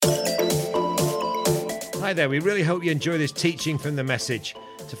Hi there, we really hope you enjoy this teaching from the Message.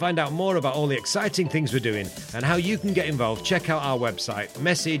 To find out more about all the exciting things we're doing and how you can get involved, check out our website,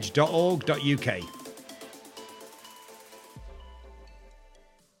 message.org.uk.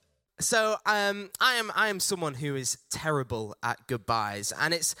 So I am someone who is terrible at goodbyes,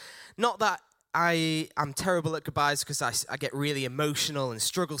 and it's not that I am terrible at goodbyes because I get really emotional and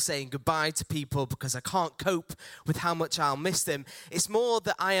struggle saying goodbye to people because I can't cope with how much I'll miss them. It's more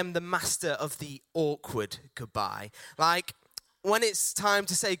that I am the master of the awkward goodbye. Like, when it's time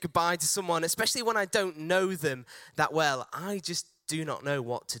to say goodbye to someone, especially when I don't know them that well, I just do not know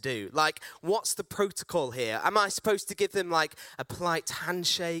what to do. Like, what's the protocol here? Am I supposed to give them like a polite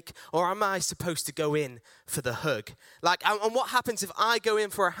handshake, or am I supposed to go in for the hug? Like, and what happens if I go in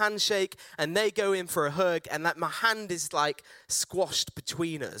for a handshake and they go in for a hug, and that my hand is like squashed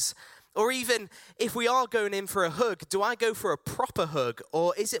between us? Or even if we are going in for a hug, do I go for a proper hug,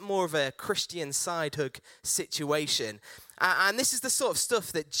 or is it more of a Christian side hug situation? And this is the sort of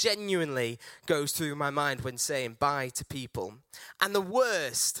stuff that genuinely goes through my mind when saying bye to people. And the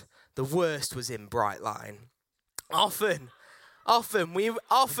worst was in Brightline. Often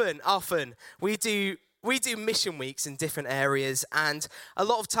we do mission weeks in different areas, and a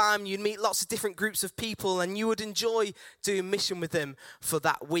lot of time you'd meet lots of different groups of people, and you would enjoy doing mission with them for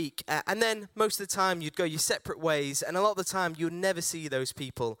that week. And then most of the time you'd go your separate ways, and a lot of the time you'd never see those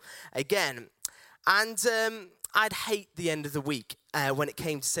people again. And I'd hate the end of the week when it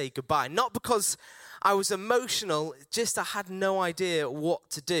came to say goodbye. Not because I was emotional, just I had no idea what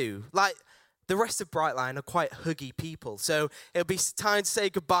to do. Like, the rest of Brightline are quite huggy people. So it'll be time to say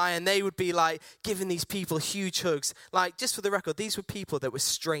goodbye, and they would be like giving these people huge hugs. Like, just for the record, these were people that were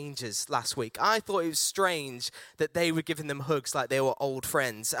strangers last week. I thought it was strange that they were giving them hugs like they were old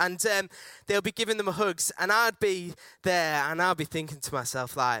friends. And they'll be giving them hugs, and I'd be there, and I'd be thinking to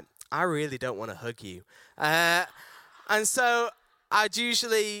myself, like, I really don't want to hug you. And so I'd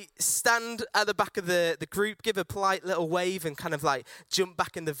usually stand at the back of the group, give a polite little wave, and kind of like jump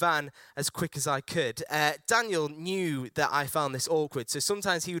back in the van as quick as I could. Daniel knew that I found this awkward, so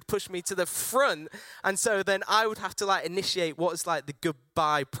sometimes he would push me to the front, and so then I would have to like initiate what is like the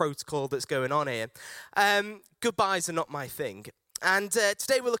goodbye protocol that's going on here. Goodbyes are not my thing. And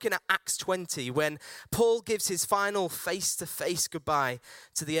today we're looking at Acts 20, when Paul gives his final face-to-face goodbye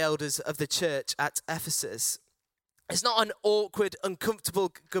to the elders of the church at Ephesus. It's not an awkward,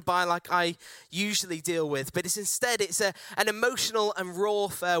 uncomfortable goodbye like I usually deal with, but it's an emotional and raw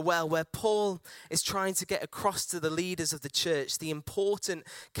farewell where Paul is trying to get across to the leaders of the church the important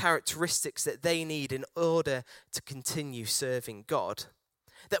characteristics that they need in order to continue serving God.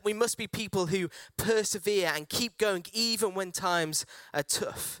 That we must be people who persevere and keep going even when times are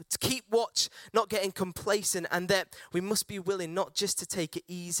tough. To keep watch, not getting complacent, and that we must be willing not just to take it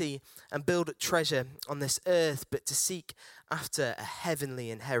easy and build up treasure on this earth, but to seek after a heavenly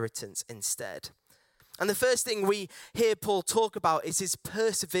inheritance instead. And the first thing we hear Paul talk about is his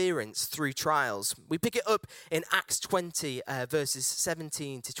perseverance through trials. We pick it up in Acts 20, verses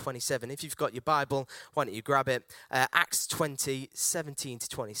 17 to 27. If you've got your Bible, why don't you grab it? Acts 20, 17 to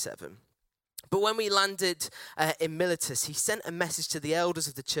 27. But when we landed in Miletus, he sent a message to the elders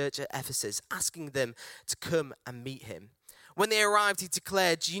of the church at Ephesus, asking them to come and meet him. When they arrived, he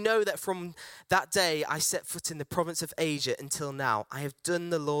declared, "Do you know that from that day I set foot in the province of Asia until now, I have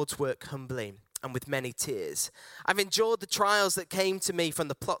done the Lord's work humbly and with many tears. I've endured the trials that came to me from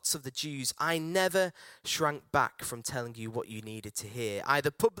the plots of the Jews. I never shrank back from telling you what you needed to hear, either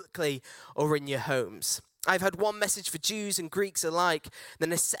publicly or in your homes. I've had one message for Jews and Greeks alike, the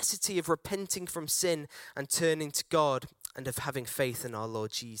necessity of repenting from sin and turning to God, and of having faith in our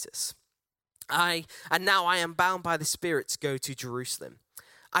Lord Jesus. Now I am bound by the Spirit to go to Jerusalem.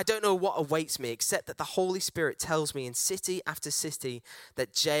 I don't know what awaits me, except that the Holy Spirit tells me in city after city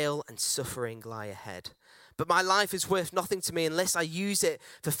that jail and suffering lie ahead. But my life is worth nothing to me unless I use it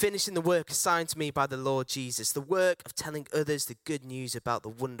for finishing the work assigned to me by the Lord Jesus, the work of telling others the good news about the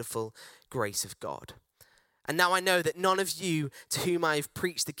wonderful grace of God. And now I know that none of you to whom I have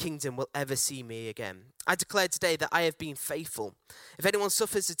preached the kingdom will ever see me again. I declare today that I have been faithful. If anyone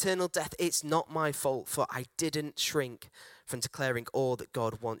suffers eternal death, it's not my fault, for I didn't shrink from declaring all that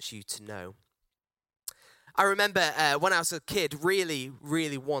God wants you to know." I remember when I was a kid really,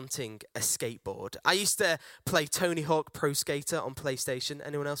 really wanting a skateboard. I used to play Tony Hawk Pro Skater on PlayStation.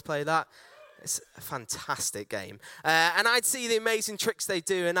 Anyone else play that? It's a fantastic game. And I'd see the amazing tricks they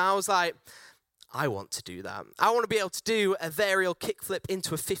do, and I was like, I want to do that. I want to be able to do a varial kickflip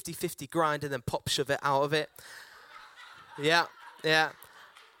into a 50-50 grind and then pop shove it out of it. Yeah.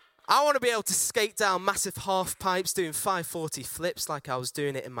 I want to be able to skate down massive half pipes doing 540 flips like I was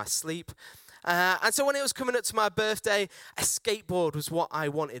doing it in my sleep. And so when it was coming up to my birthday, a skateboard was what I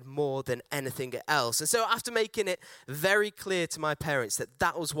wanted more than anything else. And so after making it very clear to my parents that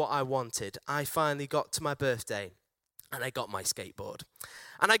that was what I wanted, I finally got to my birthday and I got my skateboard.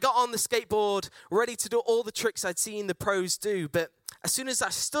 And I got on the skateboard ready to do all the tricks I'd seen the pros do. But as soon as I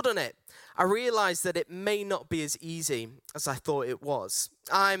stood on it, I realized that it may not be as easy as I thought it was.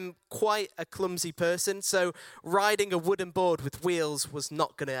 I'm quite a clumsy person, so riding a wooden board with wheels was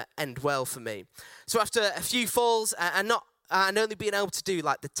not going to end well for me. So after a few falls and only being able to do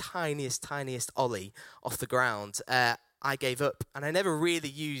like the tiniest ollie off the ground, I gave up and I never really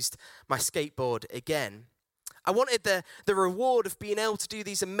used my skateboard again. I wanted the reward of being able to do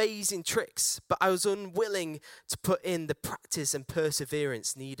these amazing tricks, but I was unwilling to put in the practice and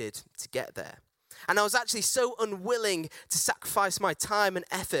perseverance needed to get there. And I was actually so unwilling to sacrifice my time and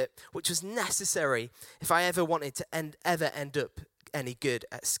effort, which was necessary if I ever wanted to end up any good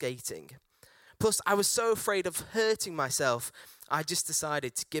at skating. Plus, I was so afraid of hurting myself, I just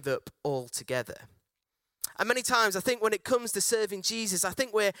decided to give up altogether. And many times, I think when it comes to serving Jesus, I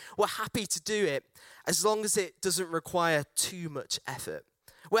think we're happy to do it as long as it doesn't require too much effort.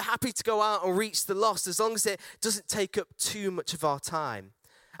 We're happy to go out and reach the lost as long as it doesn't take up too much of our time.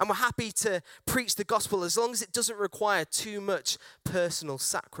 And we're happy to preach the gospel as long as it doesn't require too much personal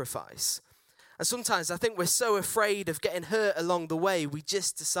sacrifice. And sometimes I think we're so afraid of getting hurt along the way, we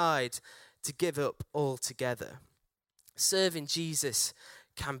just decide to give up altogether. Serving Jesus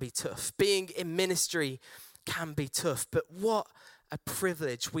can be tough. Being in ministry can be tough, but what a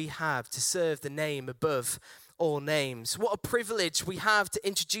privilege we have to serve the name above all names. What a privilege we have to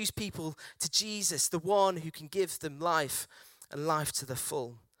introduce people to Jesus, the one who can give them life and life to the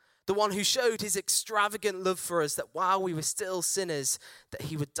full. The one who showed his extravagant love for us, that while we were still sinners, that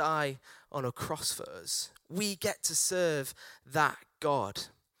he would die on a cross for us. We get to serve that God.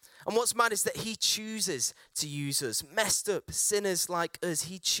 And what's mad is that he chooses to use us, messed up sinners like us.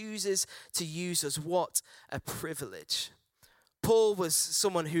 He chooses to use us. What a privilege. Paul was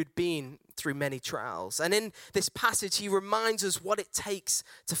someone who'd been through many trials. And in this passage, he reminds us what it takes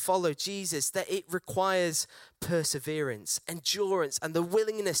to follow Jesus, that it requires perseverance, endurance, and the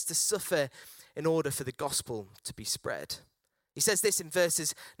willingness to suffer in order for the gospel to be spread. He says this in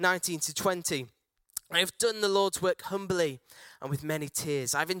verses 19 to 20. I have done the Lord's work humbly and with many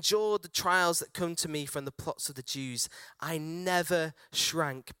tears. I've endured the trials that come to me from the plots of the Jews. I never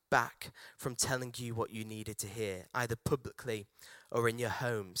shrank back from telling you what you needed to hear, either publicly or in your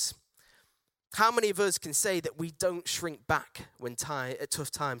homes. How many of us can say that we don't shrink back when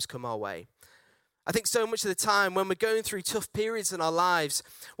tough times come our way? I think so much of the time when we're going through tough periods in our lives,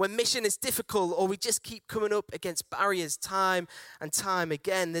 when mission is difficult or we just keep coming up against barriers time and time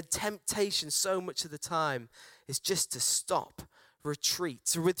again, the temptation so much of the time is just to stop, retreat,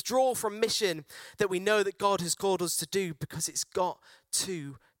 to withdraw from mission that we know that God has called us to do because it's got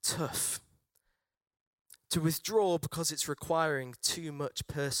too tough. To withdraw because it's requiring too much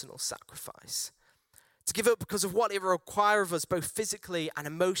personal sacrifice. To give up because of what it will require of us, both physically and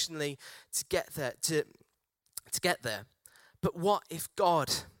emotionally, to get there. To get there. But what if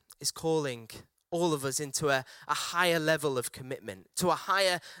God is calling all of us into a higher level of commitment, to a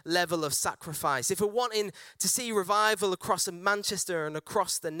higher level of sacrifice? If we're wanting to see revival across Manchester and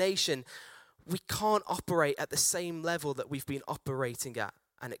across the nation, we can't operate at the same level that we've been operating at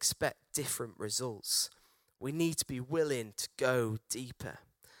and expect different results. We need to be willing to go deeper.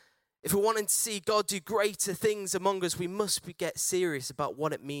 If we're wanting to see God do greater things among us, we must get serious about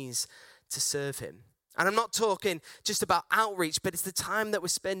what it means to serve him. And I'm not talking just about outreach, but it's the time that we're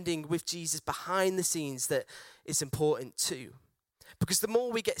spending with Jesus behind the scenes that is important too. Because the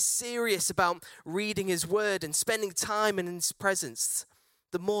more we get serious about reading his word and spending time in his presence,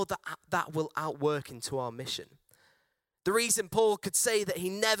 the more that will outwork into our mission. The reason Paul could say that he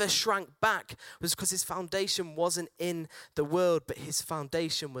never shrank back was because his foundation wasn't in the world, but his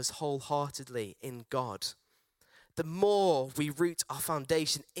foundation was wholeheartedly in God. The more we root our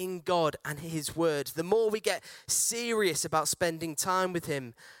foundation in God and his word, the more we get serious about spending time with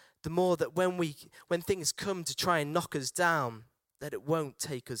him, the more that when things come to try and knock us down, that it won't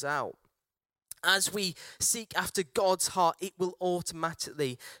take us out. As we seek after God's heart, it will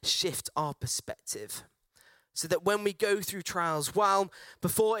automatically shift our perspective. So that when we go through trials, while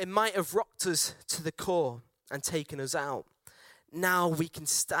before it might have rocked us to the core and taken us out, now we can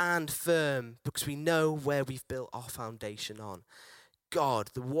stand firm because we know where we've built our foundation on. God,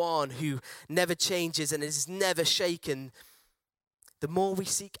 the one who never changes and is never shaken. The more we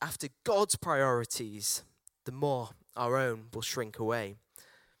seek after God's priorities, the more our own will shrink away.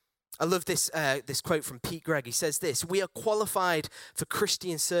 I love this quote from Pete Gregg. He says this: "We are qualified for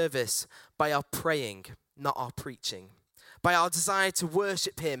Christian service by our praying, not our preaching. By our desire to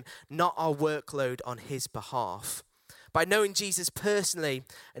worship him, not our workload on his behalf. By knowing Jesus personally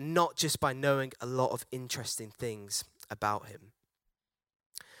and not just by knowing a lot of interesting things about him."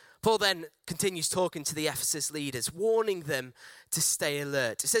 Paul then continues talking to the Ephesus leaders, warning them to stay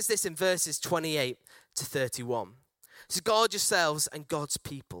alert. It says this in verses 28 to 31. So guard yourselves and God's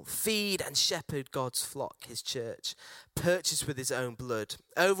people. Feed and shepherd God's flock, his church, purchased with his own blood,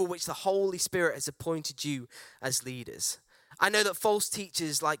 over which the Holy Spirit has appointed you as leaders. I know that false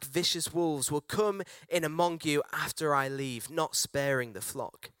teachers like vicious wolves will come in among you after I leave, not sparing the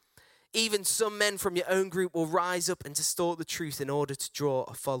flock. Even some men from your own group will rise up and distort the truth in order to draw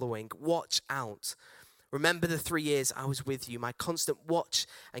a following. Watch out. Remember the 3 years I was with you, my constant watch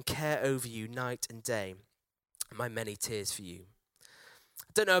and care over you night and day, and my many tears for you.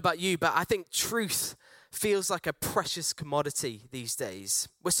 I don't know about you, but I think truth feels like a precious commodity these days.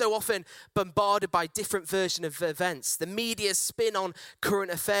 We're so often bombarded by different versions of events. The media spin on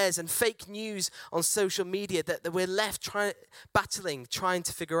current affairs and fake news on social media that we're left trying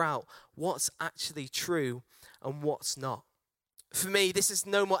to figure out what's actually true and what's not. For me, this is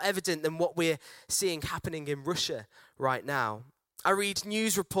no more evident than what we're seeing happening in Russia right now. I read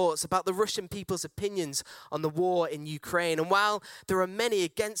news reports about the Russian people's opinions on the war in Ukraine. And while there are many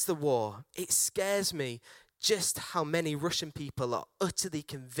against the war, it scares me just how many Russian people are utterly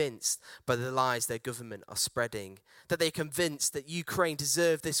convinced by the lies their government are spreading. That they're convinced that Ukraine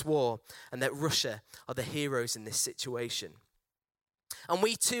deserved this war and that Russia are the heroes in this situation. And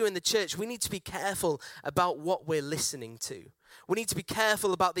we too in the church, we need to be careful about what we're listening to. We need to be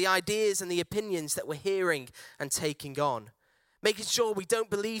careful about the ideas and the opinions that we're hearing and taking on. Making sure we don't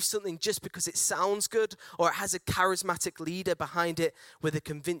believe something just because it sounds good or it has a charismatic leader behind it with a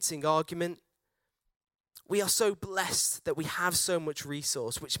convincing argument. We are so blessed that we have so much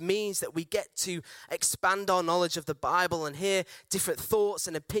resource, which means that we get to expand our knowledge of the Bible and hear different thoughts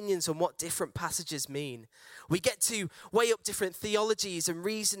and opinions on what different passages mean. We get to weigh up different theologies and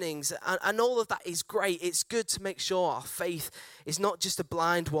reasonings, and all of that is great. It's good to make sure our faith is not just a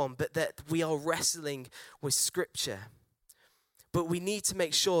blind one, but that we are wrestling with Scripture. But we need to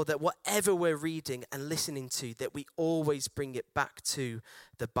make sure that whatever we're reading and listening to, that we always bring it back to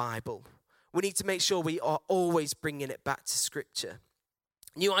the Bible. We need to make sure we are always bringing it back to Scripture.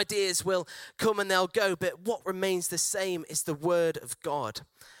 New ideas will come and they'll go, but what remains the same is the Word of God.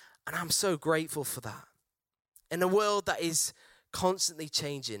 And I'm so grateful for that. In a world that is constantly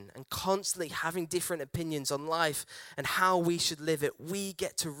changing and constantly having different opinions on life and how we should live it, we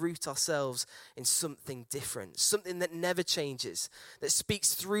get to root ourselves in something different, something that never changes, that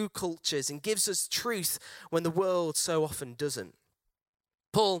speaks through cultures and gives us truth when the world so often doesn't.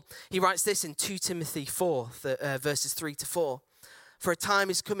 Paul, he writes this in 2 Timothy 4, verses 3 to 4. For a time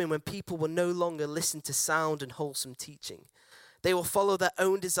is coming when people will no longer listen to sound and wholesome teaching. They will follow their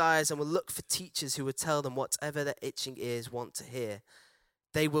own desires and will look for teachers who will tell them whatever their itching ears want to hear.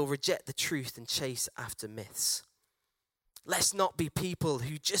 They will reject the truth and chase after myths. Let's not be people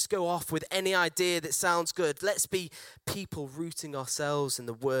who just go off with any idea that sounds good. Let's be people rooting ourselves in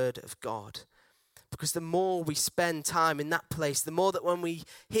the Word of God. Because the more we spend time in that place, the more that when we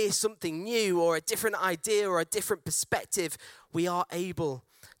hear something new or a different idea or a different perspective, we are able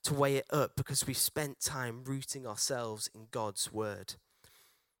to weigh it up because we've spent time rooting ourselves in God's Word.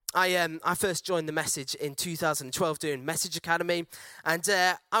 I first joined the Message in 2012 doing Message Academy, and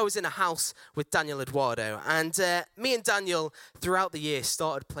I was in a house with Daniel Eduardo, and me and Daniel throughout the year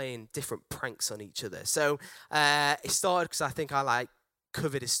started playing different pranks on each other. So it started because I think I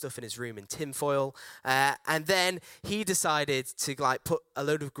covered his stuff in his room in tinfoil, and then he decided to put a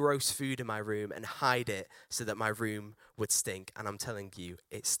load of gross food in my room and hide it so that my room would stink, and I'm telling you,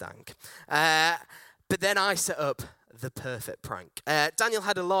 it stank. But then I set up the perfect prank. Daniel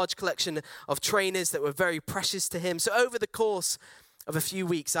had a large collection of trainers that were very precious to him, so over the course of a few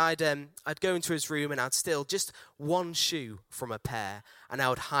weeks, I'd go into his room and I'd steal just one shoe from a pair and I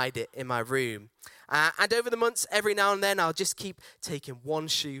would hide it in my room. And over the months, every now and then, I'll just keep taking one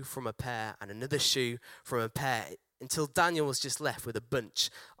shoe from a pair and another shoe from a pair until Daniel was just left with a bunch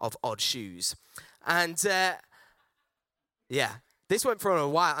of odd shoes. And this went for a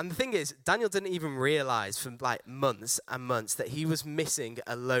while. And the thing is, Daniel didn't even realize for months and months that he was missing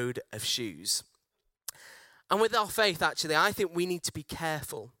a load of shoes. And with our faith, actually, I think we need to be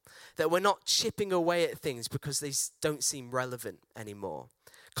careful that we're not chipping away at things because they don't seem relevant anymore.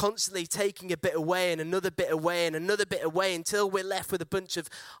 constantly taking a bit away and another bit away and another bit away until we're left with a bunch of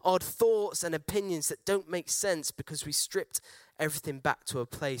odd thoughts and opinions that don't make sense because we stripped everything back to a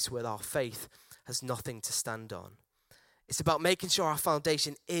place where our faith has nothing to stand on. It's about making sure our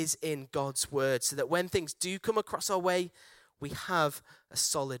foundation is in God's word so that when things do come across our way, we have a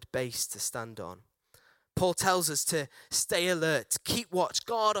solid base to stand on. Paul tells us to stay alert, to keep watch,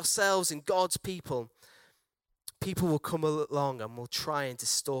 guard ourselves and God's people. People will come along and will try and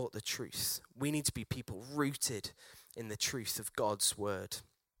distort the truth. We need to be people rooted in the truth of God's word.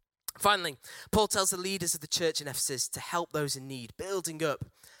 Finally, Paul tells the leaders of the church in Ephesus to help those in need, building up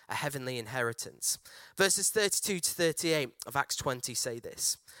a heavenly inheritance. Verses 32 to 38 of Acts 20 say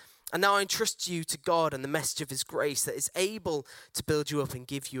this. And now I entrust you to God and the message of his grace that is able to build you up and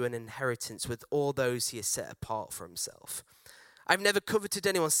give you an inheritance with all those he has set apart for himself. I've never coveted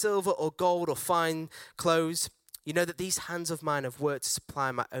anyone's silver or gold or fine clothes. You know that these hands of mine have worked to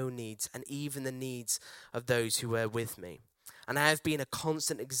supply my own needs and even the needs of those who were with me. And I have been a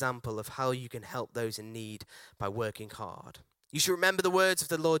constant example of how you can help those in need by working hard. You should remember the words of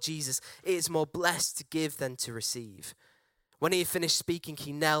the Lord Jesus. It is more blessed to give than to receive. When he had finished speaking,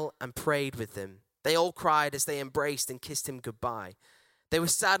 he knelt and prayed with them. They all cried as they embraced and kissed him goodbye. They were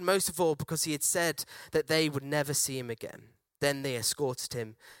sad most of all because he had said that they would never see him again. Then they escorted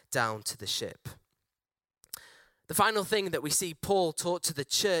him down to the ship. The final thing that we see Paul taught to the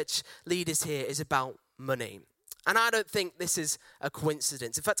church leaders here is about money. And I don't think this is a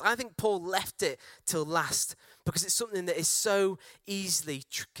coincidence. In fact, I think Paul left it till last because it's something that is so easily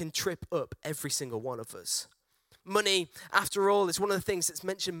can trip up every single one of us. Money, after all, is one of the things that's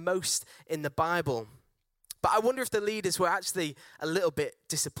mentioned most in the Bible. But I wonder if the leaders were actually a little bit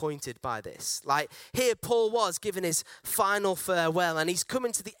disappointed by this. Like here Paul was giving his final farewell and he's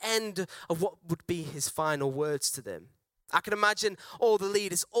coming to the end of what would be his final words to them. I can imagine all the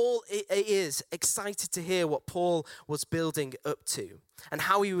leaders, all ears, excited to hear what Paul was building up to and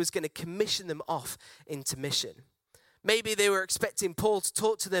how he was going to commission them off into mission. Maybe they were expecting Paul to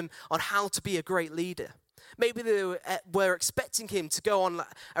talk to them on how to be a great leader. Maybe they were expecting him to go on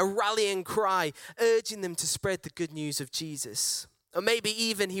a rallying cry, urging them to spread the good news of Jesus. Or maybe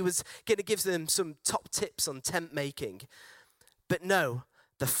even he was going to give them some top tips on tent making. But no,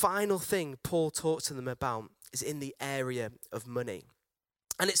 the final thing Paul talks to them about is in the area of money.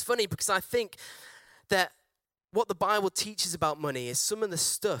 And it's funny because I think that what the Bible teaches about money is some of the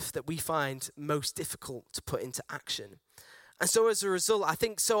stuff that we find most difficult to put into action. And so as a result, I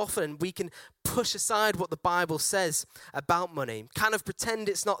think so often we can push aside what the Bible says about money, kind of pretend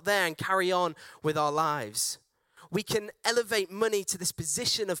it's not there and carry on with our lives. We can elevate money to this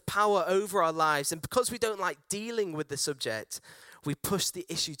position of power over our lives. And because we don't like dealing with the subject, we push the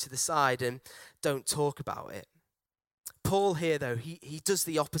issue to the side and don't talk about it. Paul here, though, he does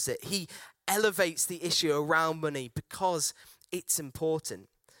the opposite. He elevates the issue around money because it's important.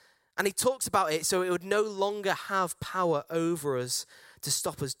 And he talks about it so it would no longer have power over us to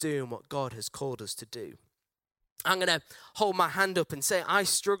stop us doing what God has called us to do. I'm going to hold my hand up and say I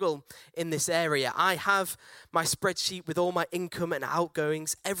struggle in this area. I have my spreadsheet with all my income and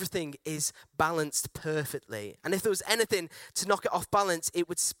outgoings. Everything is balanced perfectly. And if there was anything to knock it off balance, it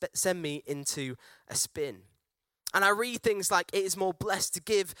would send me into a spin. And I read things like it is more blessed to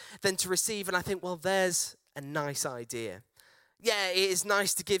give than to receive. And I think, well, there's a nice idea. Yeah, it is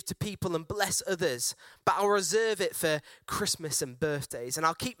nice to give to people and bless others, but I'll reserve it for Christmas and birthdays, and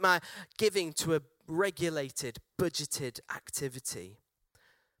I'll keep my giving to a regulated, budgeted activity.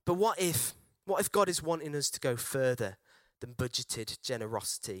 But what if God is wanting us to go further than budgeted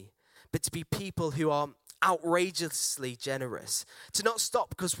generosity, but to be people who are outrageously generous, to not stop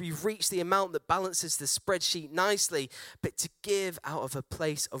because we've reached the amount that balances the spreadsheet nicely, but to give out of a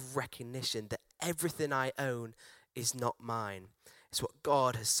place of recognition that everything I own is not mine. It's what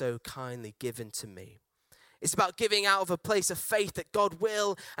God has so kindly given to me. It's about giving out of a place of faith that God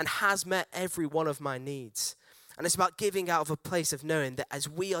will and has met every one of my needs. And it's about giving out of a place of knowing that as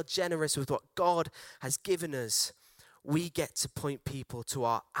we are generous with what God has given us, we get to point people to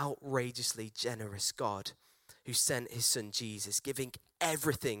our outrageously generous God who sent his son Jesus, giving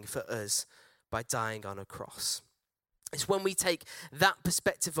everything for us by dying on a cross. It's when we take that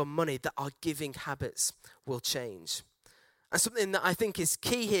perspective on money that our giving habits will change. And something that I think is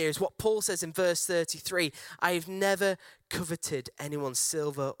key here is what Paul says in verse 33, I have never coveted anyone's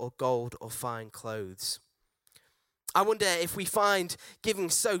silver or gold or fine clothes. I wonder if we find giving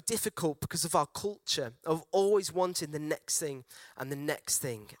so difficult because of our culture of always wanting the next thing and the next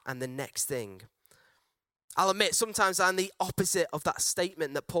thing and the next thing. I'll admit, sometimes I'm the opposite of that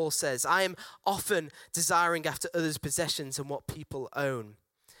statement that Paul says. I am often desiring after others' possessions and what people own.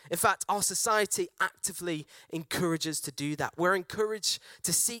 In fact, our society actively encourages to do that. We're encouraged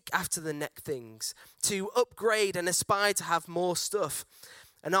to seek after the next things, to upgrade and aspire to have more stuff.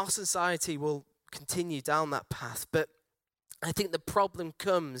 And our society will continue down that path. But I think the problem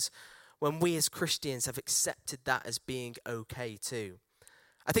comes when we as Christians have accepted that as being okay too.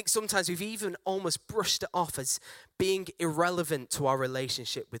 I think sometimes we've even almost brushed it off as being irrelevant to our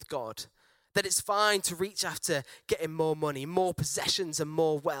relationship with God. That it's fine to reach after getting more money, more possessions and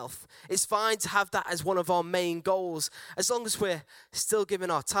more wealth. It's fine to have that as one of our main goals. As long as we're still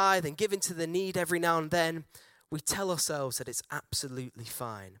giving our tithe and giving to the need every now and then, we tell ourselves that it's absolutely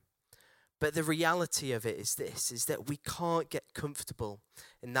fine. But the reality of it is this, is that we can't get comfortable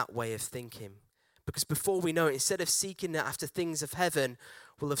in that way of thinking. Because before we know it, instead of seeking after things of heaven,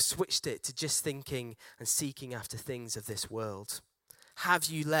 we'll have switched it to just thinking and seeking after things of this world. Have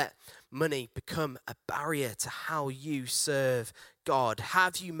you let money become a barrier to how you serve God?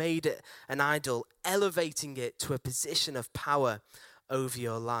 Have you made it an idol, elevating it to a position of power over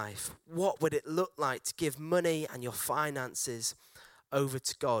your life? What would it look like to give money and your finances over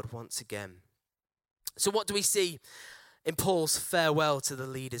to God once again? So what do we see in Paul's farewell to the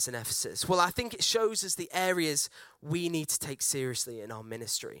leaders in Ephesus? Well, I think it shows us the areas we need to take seriously in our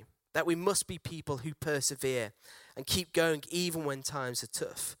ministry. That we must be people who persevere and keep going even when times are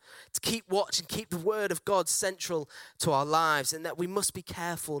tough. To keep watch and keep the word of God central to our lives, and that we must be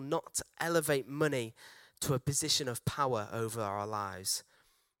careful not to elevate money to a position of power over our lives,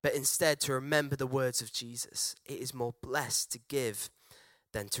 but instead to remember the words of Jesus. It is more blessed to give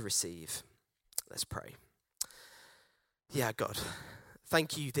than to receive. Let's pray. Yeah, God,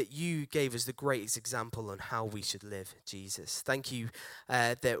 thank you that you gave us the greatest example on how we should live, Jesus. Thank you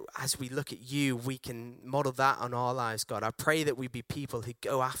that as we look at you, we can model that on our lives, God. I pray that we be people who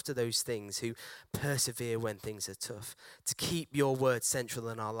go after those things, who persevere when things are tough, to keep your word central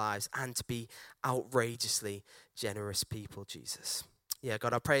in our lives and to be outrageously generous people, Jesus. Yeah,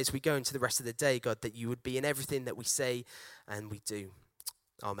 God, I pray as we go into the rest of the day, God, that you would be in everything that we say and we do.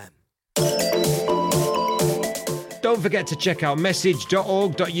 Amen. Don't forget to check out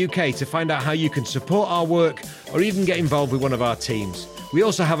message.org.uk to find out how you can support our work or even get involved with one of our teams. We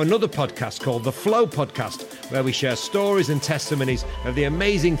also have another podcast called The Flow Podcast, where we share stories and testimonies of the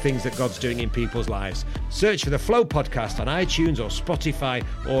amazing things that God's doing in people's lives. Search for The Flow Podcast on iTunes or Spotify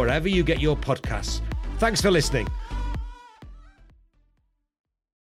or wherever you get your podcasts. Thanks for listening.